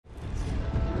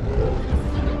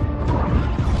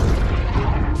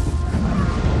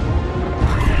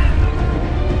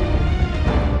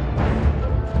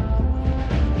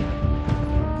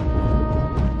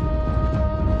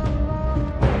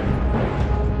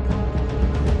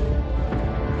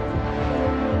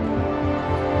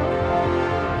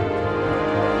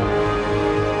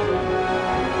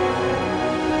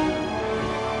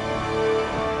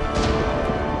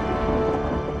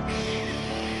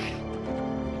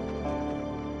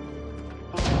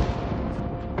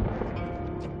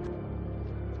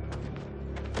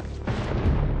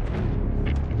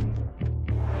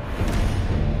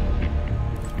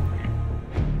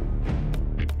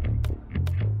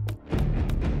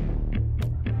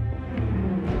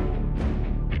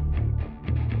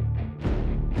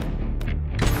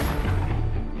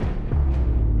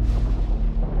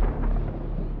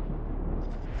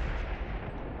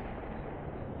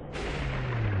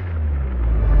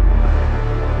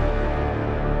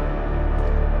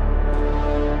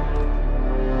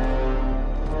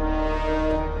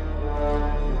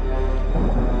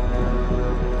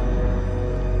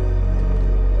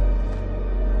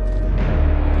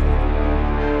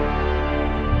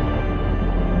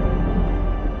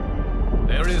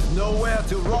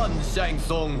to run, Shang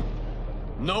Tsung.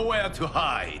 Nowhere to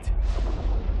hide.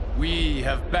 We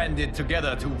have banded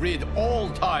together to rid all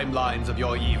timelines of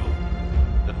your evil.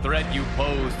 The threat you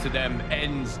pose to them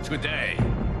ends today.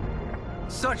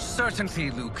 Such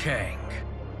certainty, Liu Kang,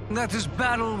 that this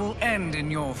battle will end in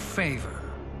your favor.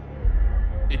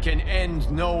 It can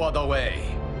end no other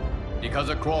way. Because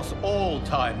across all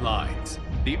timelines,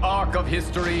 the arc of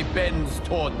history bends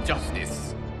toward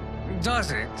justice.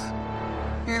 Does it?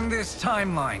 In this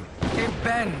timeline, it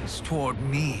bends toward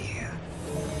me.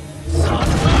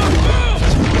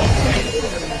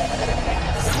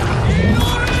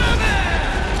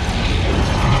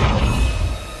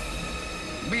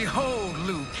 Behold,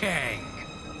 Liu Kang,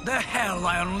 the hell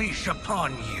I unleash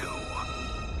upon you.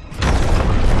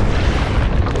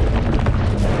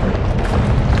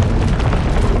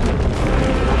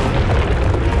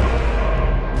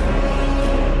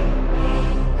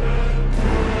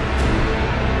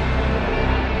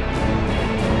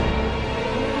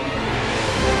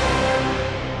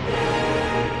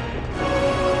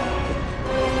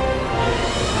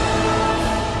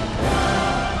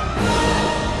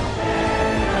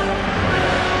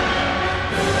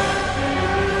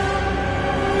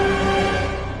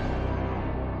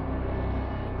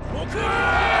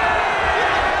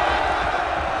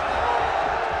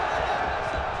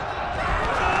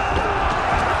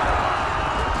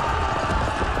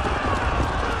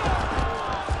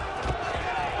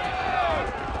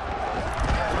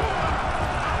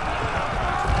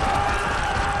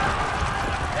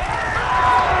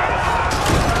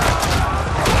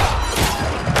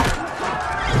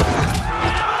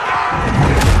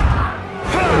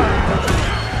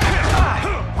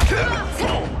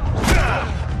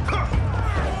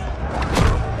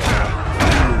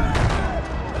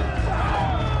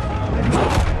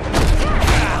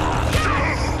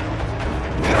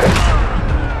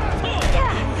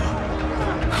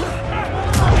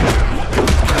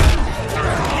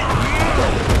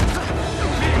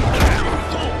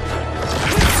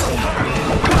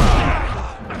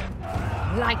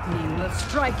 Lightning will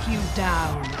strike you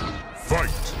down. Fight!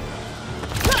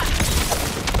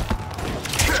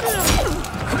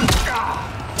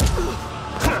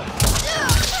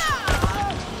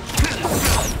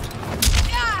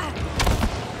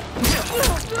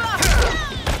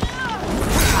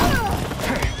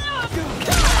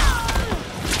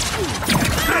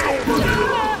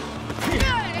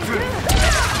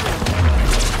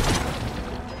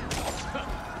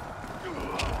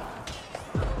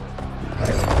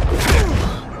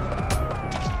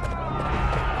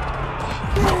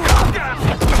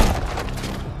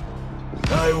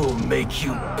 I will make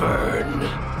you burn.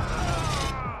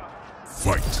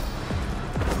 Fight!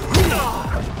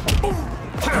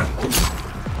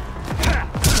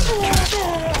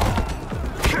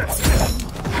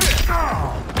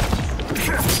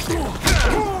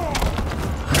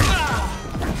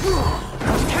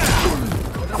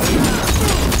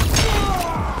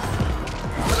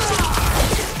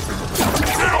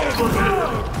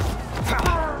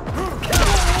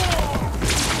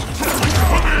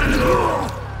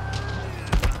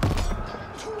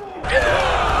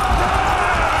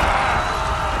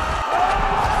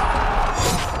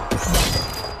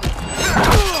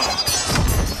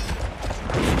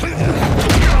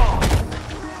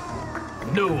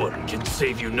 No one can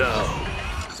save you now.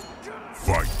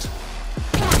 Fight!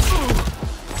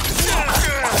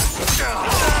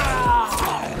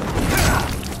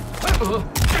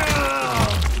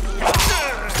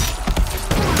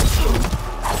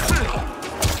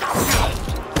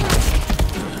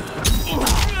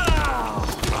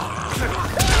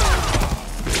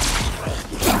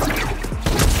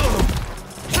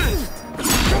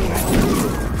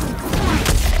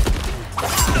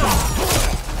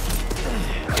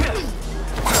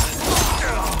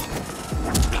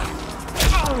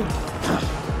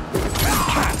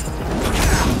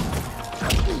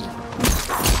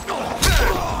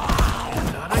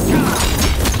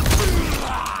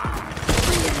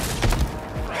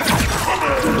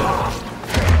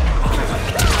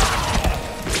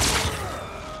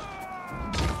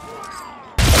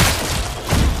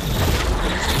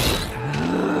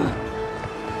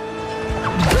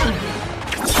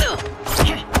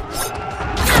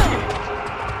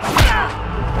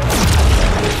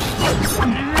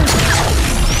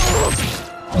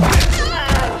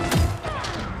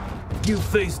 You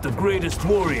face the greatest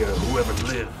warrior who ever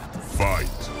lived. Fight!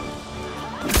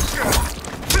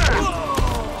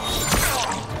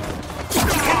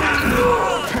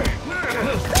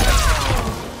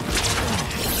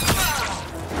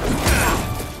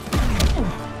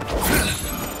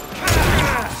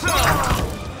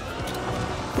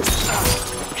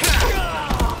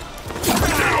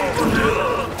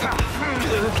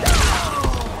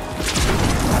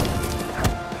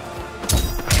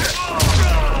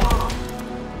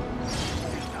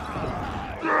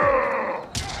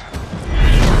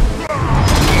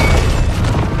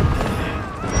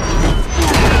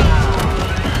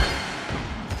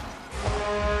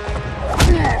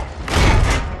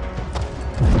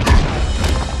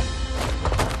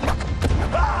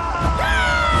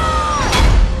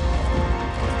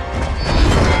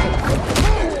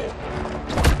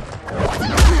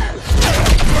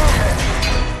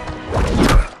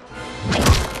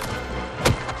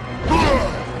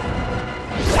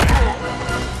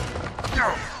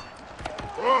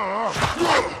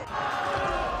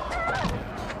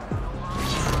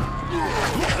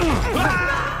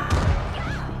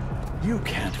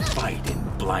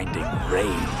 letting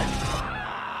rain.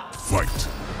 Fight.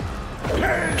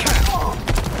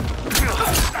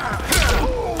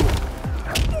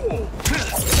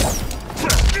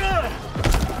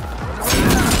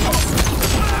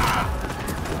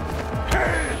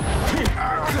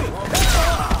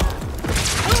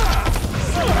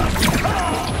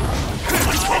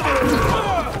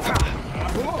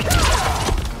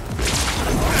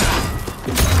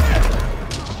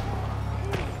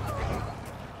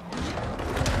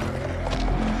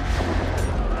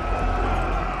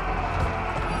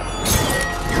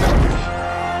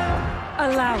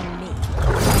 Allow me.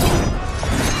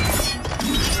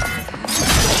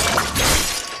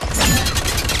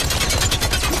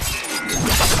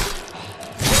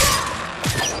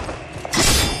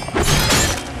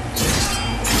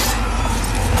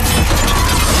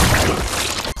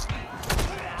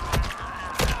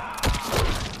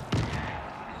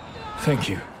 Thank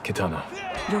you, Kitana.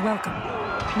 You're welcome.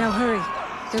 Now hurry.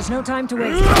 There's no time to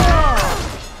waste.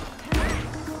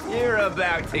 You're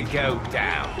about to go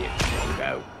down, you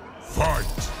fungo. Fight.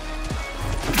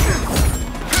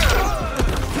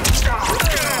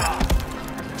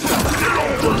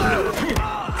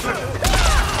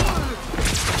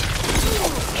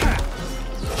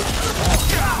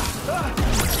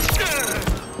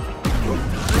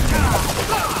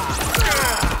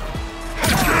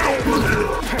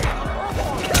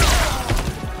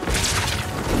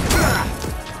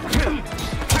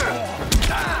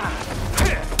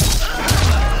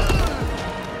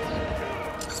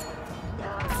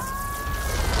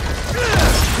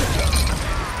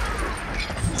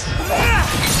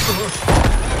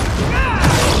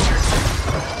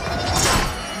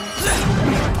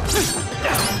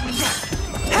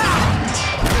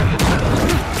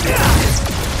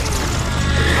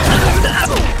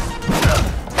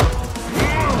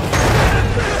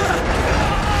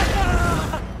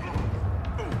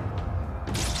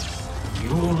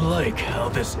 You won't like how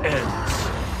this ends.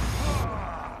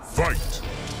 Fight.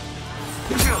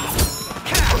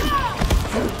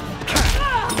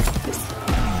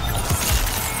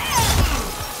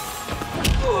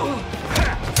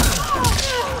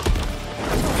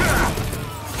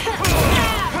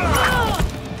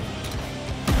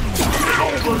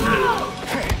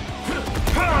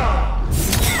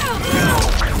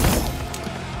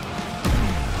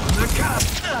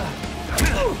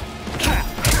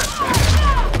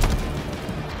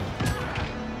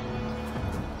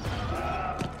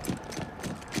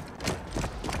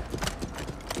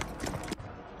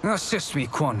 Assist me,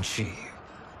 Quan Chi.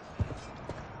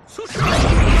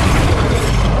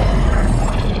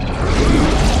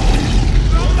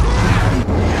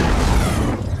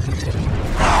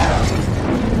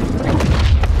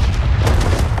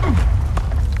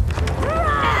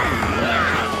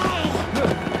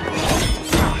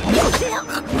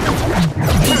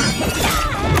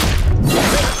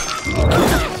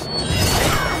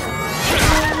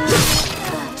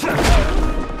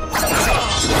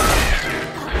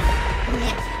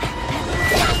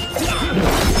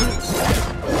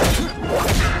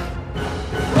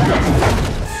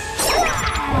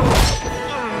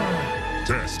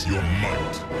 Test your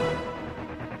might.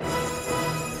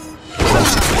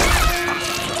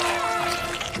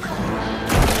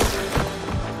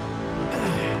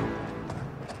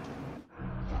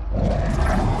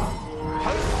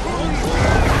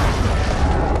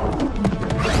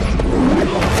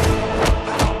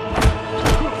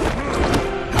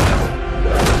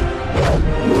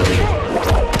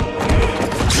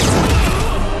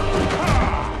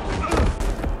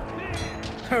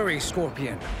 Hurry,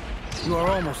 Scorpion. You are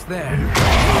almost there.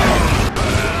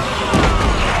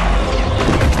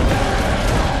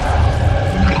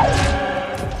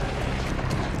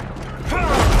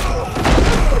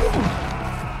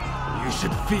 You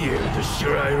should fear the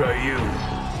Shirai Ryu.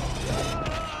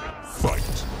 Fight.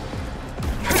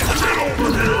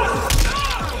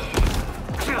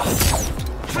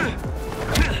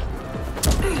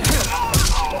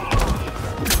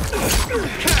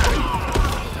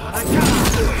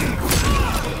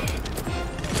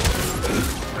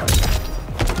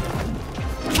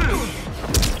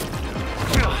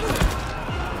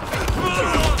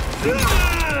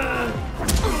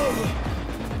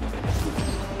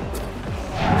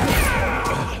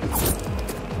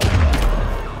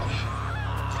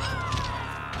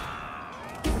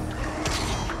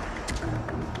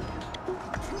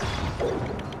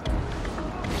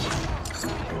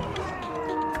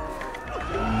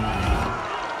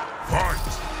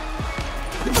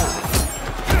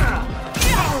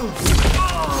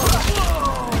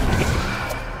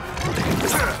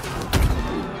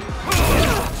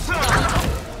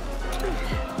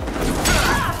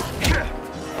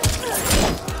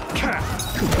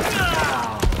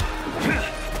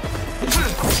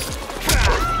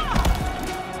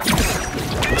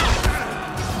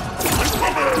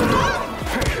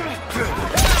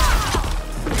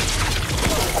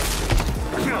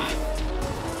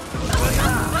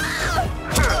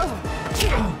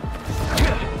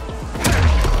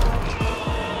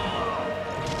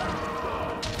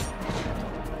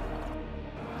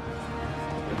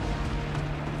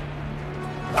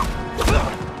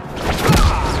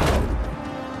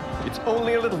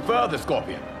 Only a little further,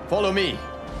 Scorpion. Follow me.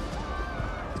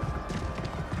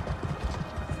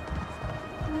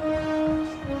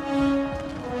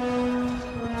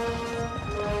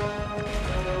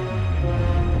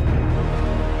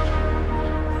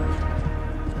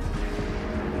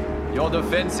 Your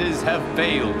defenses have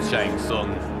failed, Shang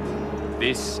Tsung.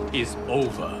 This is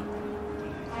over.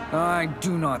 I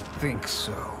do not think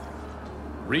so.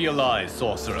 Realize,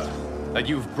 sorcerer, that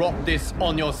you've brought this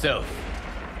on yourself.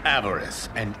 Avarice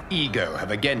and ego have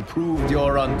again proved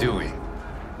your undoing.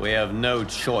 We have no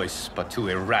choice but to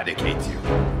eradicate you.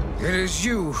 It is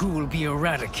you who will be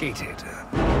eradicated.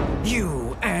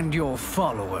 You and your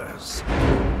followers.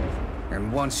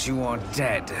 And once you are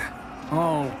dead,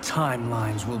 all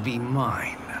timelines will be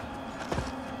mine.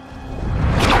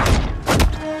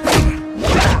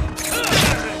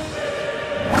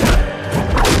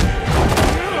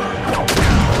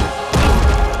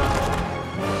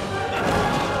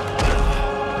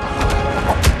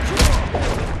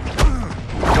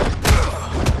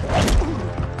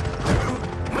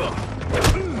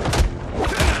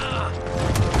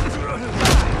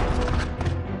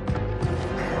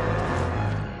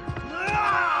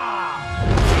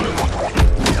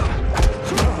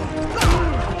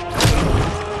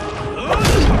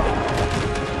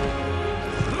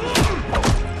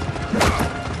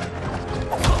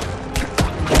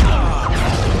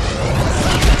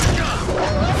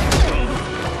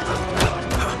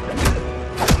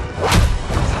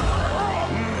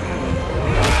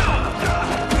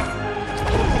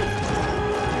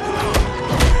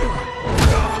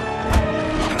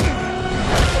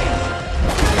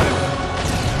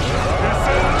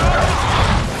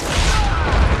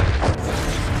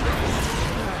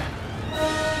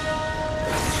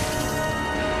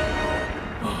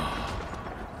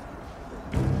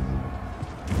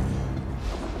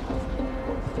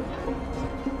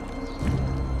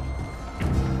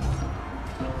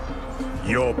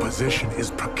 Your position is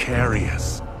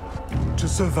precarious. To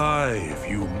survive,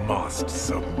 you must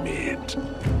submit.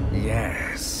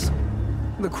 Yes.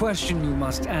 The question you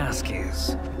must ask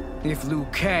is, if Liu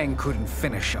Kang couldn't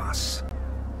finish us,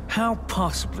 how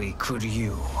possibly could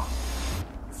you?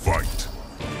 Fight.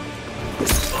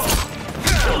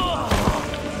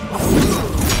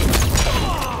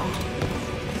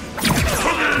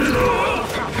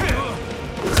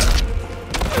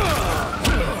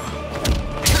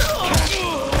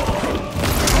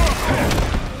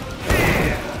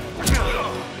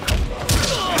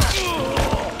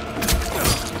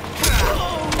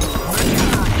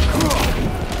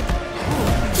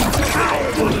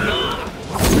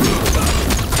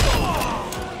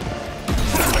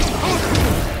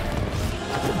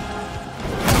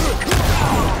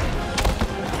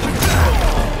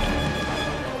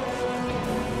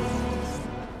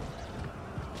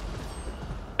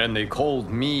 And they called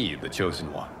me the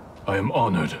Chosen One. I am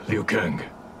honored, Liu Kang.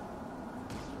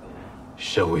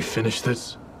 Shall we finish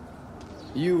this?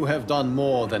 You have done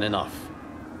more than enough.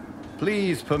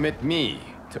 Please permit me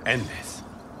to end this.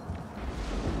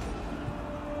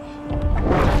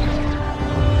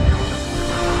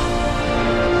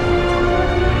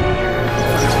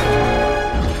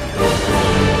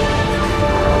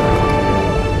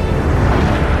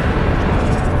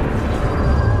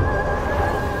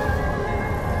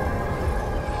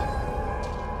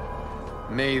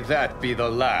 May that be the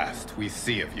last we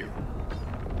see of you.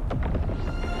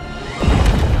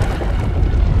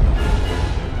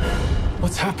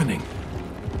 What's happening?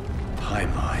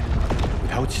 Timeline.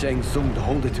 Without Shang Tsung to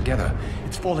hold it together,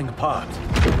 it's falling apart.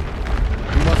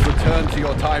 You must return to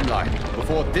your timeline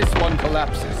before this one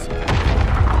collapses.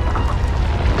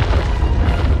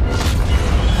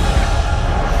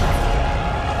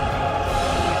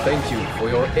 Thank you for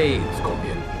your aid,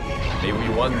 Scorpion. May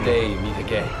we one day meet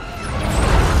again.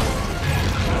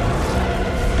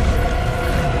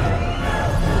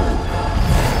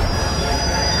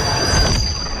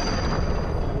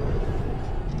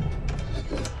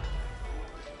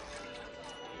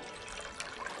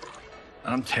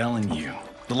 I'm telling you,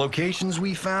 the locations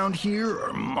we found here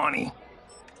are money.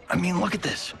 I mean, look at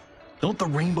this. Don't the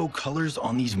rainbow colors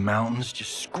on these mountains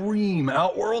just scream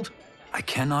Outworld? I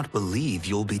cannot believe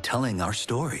you'll be telling our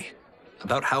story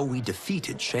about how we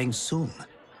defeated Shang Tsung.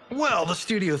 Well, the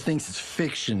studio thinks it's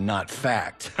fiction, not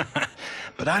fact.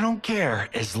 But I don't care,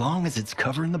 as long as it's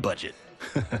covering the budget.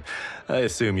 I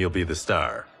assume you'll be the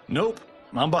star. Nope,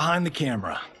 I'm behind the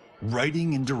camera,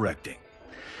 writing and directing.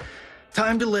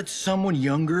 Time to let someone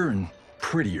younger and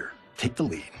prettier take the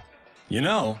lead. You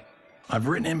know, I've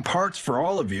written in parts for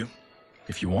all of you,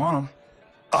 if you want them.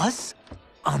 Us?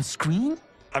 On screen?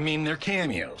 I mean, they're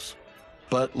cameos.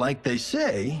 But like they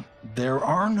say, there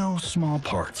are no small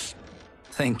parts.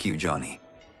 Thank you, Johnny.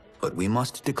 But we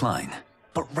must decline.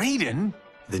 But Raiden!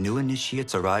 The new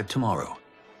initiates arrive tomorrow.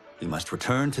 We must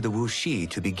return to the Wuxi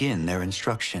to begin their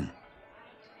instruction.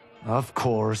 Of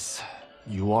course.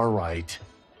 You are right.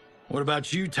 What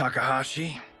about you,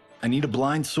 Takahashi? I need a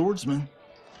blind swordsman.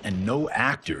 And no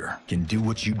actor can do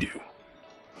what you do.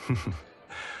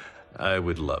 I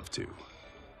would love to.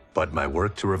 But my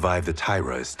work to revive the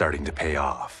Tyra is starting to pay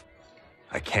off.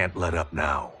 I can't let up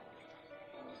now.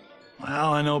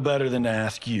 Well, I know better than to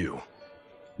ask you.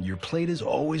 Your plate is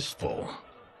always full.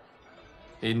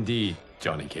 Indeed,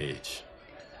 Johnny Cage.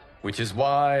 Which is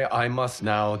why I must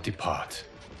now depart.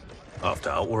 Off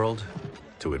to Outworld?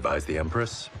 To advise the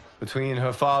Empress? Between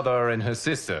her father and her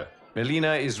sister,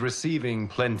 Melina is receiving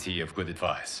plenty of good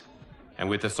advice. And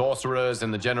with the sorcerers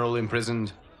and the general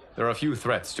imprisoned, there are few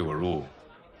threats to her rule.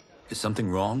 Is something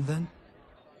wrong, then?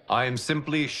 I am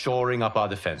simply shoring up our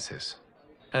defenses.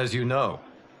 As you know,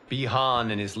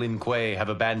 Bi-Han and his Lin Kuei have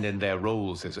abandoned their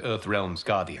roles as Earthrealm's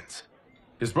guardians.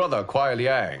 His brother, Kuai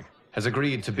Liang, has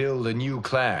agreed to build a new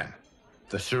clan,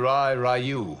 the Shirai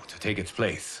Ryu, to take its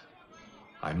place.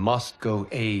 I must go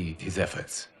aid his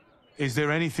efforts. Is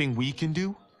there anything we can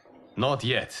do? Not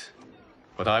yet,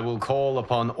 but I will call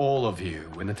upon all of you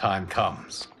when the time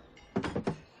comes.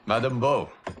 Madame Bo,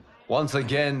 once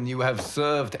again you have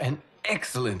served an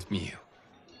excellent meal.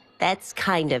 That's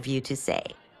kind of you to say.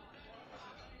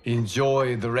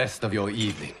 Enjoy the rest of your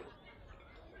evening.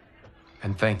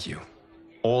 And thank you,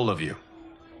 all of you.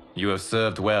 You have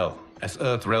served well as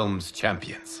Earthrealm's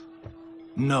champions.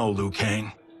 No, Liu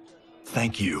Kang.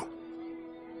 Thank you.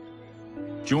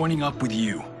 Joining up with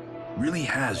you really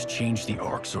has changed the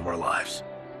arcs of our lives.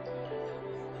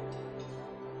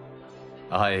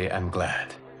 I am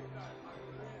glad.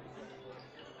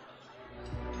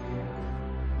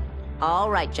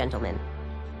 All right, gentlemen.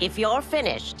 If you're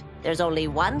finished, there's only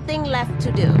one thing left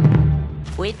to do.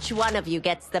 Which one of you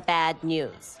gets the bad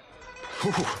news?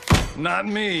 Not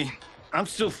me. I'm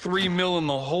still 3 mil in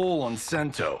the hole on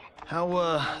Sento.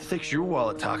 How, thick's your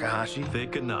wallet, Takahashi?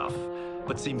 Thick enough.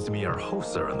 But seems to me our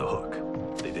hosts are on the hook.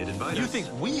 They did invite us. You think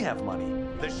we have money?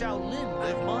 The Shaolin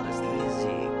live modestly.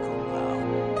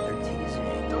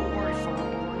 Don't worry, Farm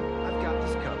Boy. I've got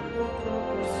this covered.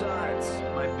 Besides,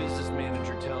 my business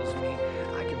manager tells me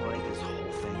I can write this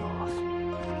whole thing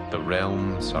off. The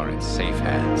realms are in safe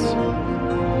hands.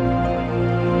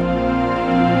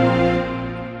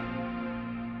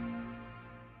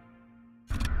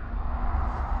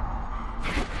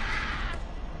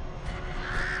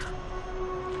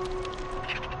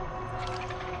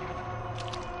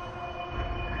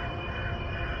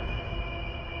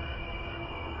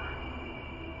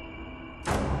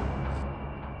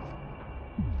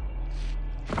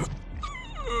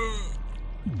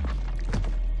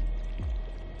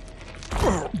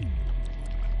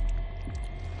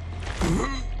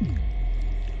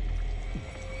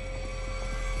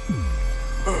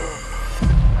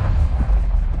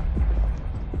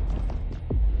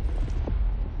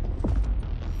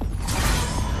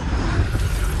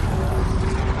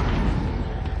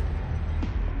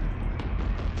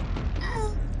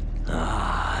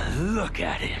 Look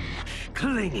at him,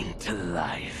 clinging to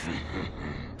life.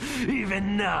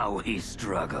 Even now he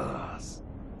struggles.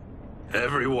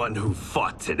 Everyone who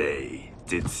fought today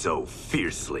did so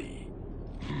fiercely.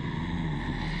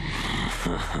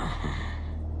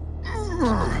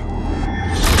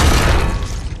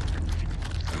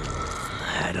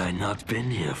 Had I not been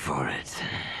here for it,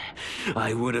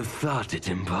 I would have thought it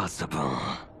impossible.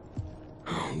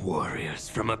 Warriors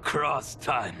from across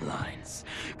timelines,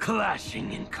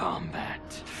 clashing in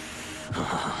combat.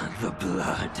 The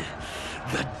blood,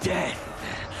 the death,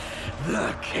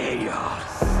 the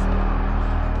chaos.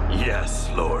 Yes,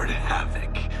 Lord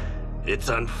Havoc. It's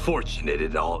unfortunate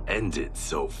it all ended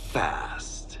so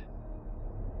fast.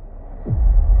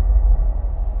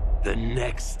 The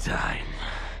next time,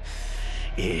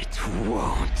 it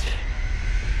won't.